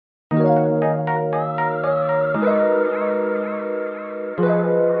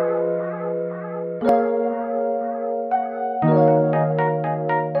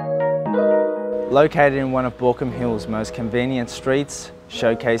Located in one of Baulkham Hill's most convenient streets,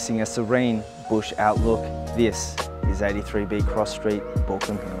 showcasing a serene bush outlook, this is 83B Cross Street,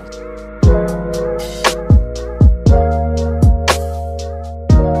 Baulkham Hills.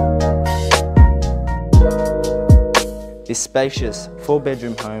 This spacious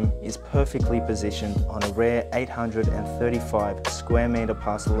 4-bedroom home is perfectly positioned on a rare 835 square metre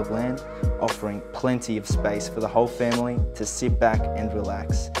parcel of land, offering plenty of space for the whole family to sit back and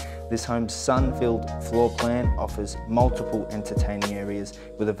relax. This home's sun-filled floor plan offers multiple entertaining areas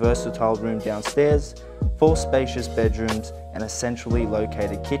with a versatile room downstairs, 4 spacious bedrooms and a centrally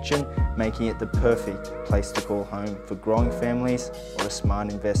located kitchen, making it the perfect place to call home for growing families or a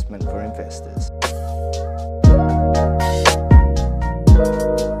smart investment for investors.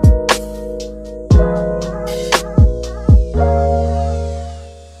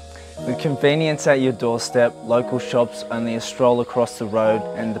 With convenience at your doorstep, local shops only a stroll across the road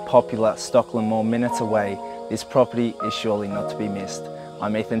and the popular Stockland Mall minutes away, this property is surely not to be missed.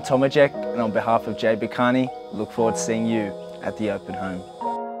 I'm Ethan Tomajek, and on behalf of Bacani, look forward to seeing you at the open home.